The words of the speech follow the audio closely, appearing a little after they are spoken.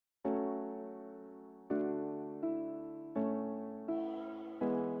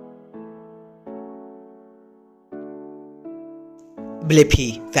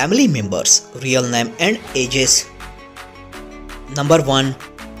Blippi family members, real name and ages. Number 1.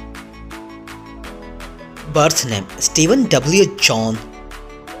 Birth name Stephen W. John,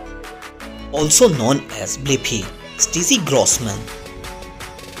 also known as Blippi Stacey Grossman.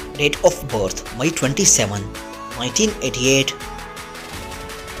 Date of birth May 27, 1988.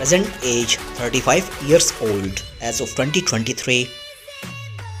 Present age 35 years old as of 2023.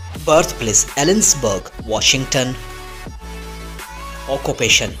 Birthplace Ellensburg, Washington.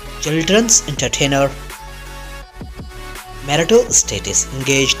 Occupation children's entertainer. Marital status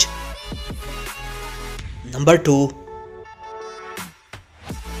engaged. Number 2.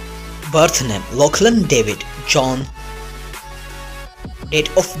 Birth name Lachlan David John.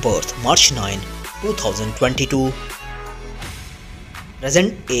 Date of birth March 9, 2022.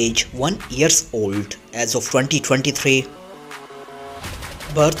 Present age 1 years old as of 2023.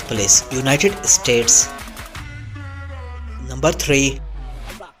 Birthplace United States. Number 3.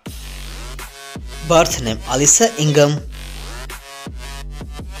 Birth name Alyssa Ingham.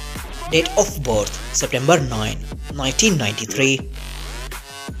 Date of birth September 9, 1993.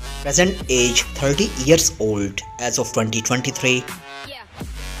 Present age 30 years old as of 2023.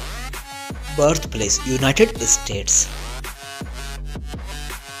 Birthplace United States.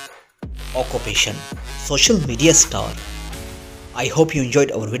 Occupation social media star. I hope you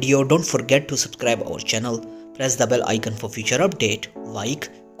enjoyed our video. Don't forget to subscribe our channel. Press the bell icon for future update. Like,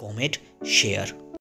 comment, share.